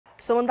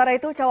Sementara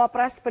itu,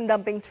 cawapres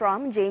pendamping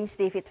Trump, James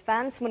David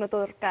Vance,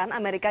 menuturkan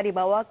Amerika di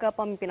bawah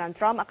kepemimpinan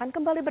Trump akan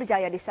kembali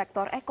berjaya di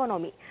sektor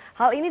ekonomi.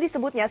 Hal ini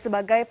disebutnya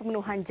sebagai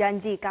pemenuhan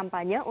janji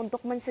kampanye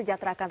untuk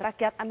mensejahterakan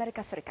rakyat Amerika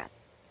Serikat.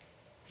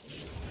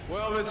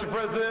 Well, Mr.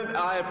 President,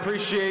 I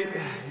appreciate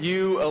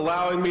you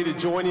allowing me to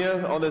join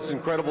you on this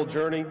incredible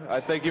journey.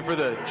 I thank you for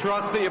the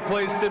trust that you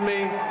placed in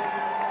me.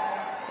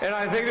 And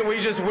I think that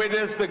we just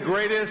witnessed the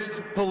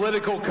greatest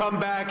political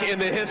comeback in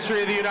the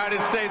history of the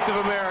United States of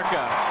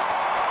America.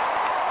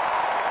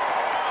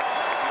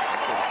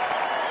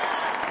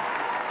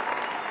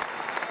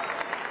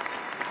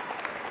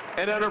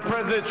 And under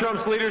President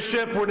Trump's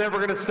leadership, we're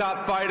never going to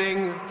stop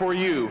fighting for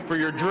you, for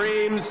your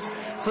dreams,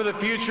 for the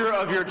future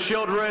of your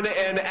children.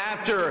 And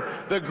after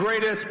the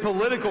greatest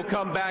political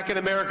comeback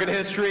in American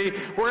history,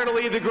 we're going to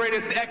lead the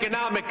greatest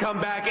economic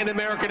comeback in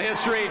American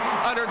history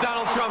under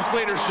Donald Trump's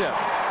leadership.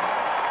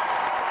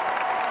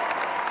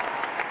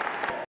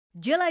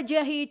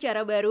 Jelajahi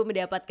cara baru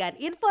mendapatkan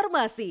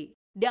informasi.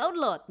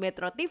 Download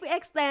MetroTV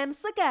Extend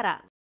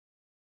sekarang.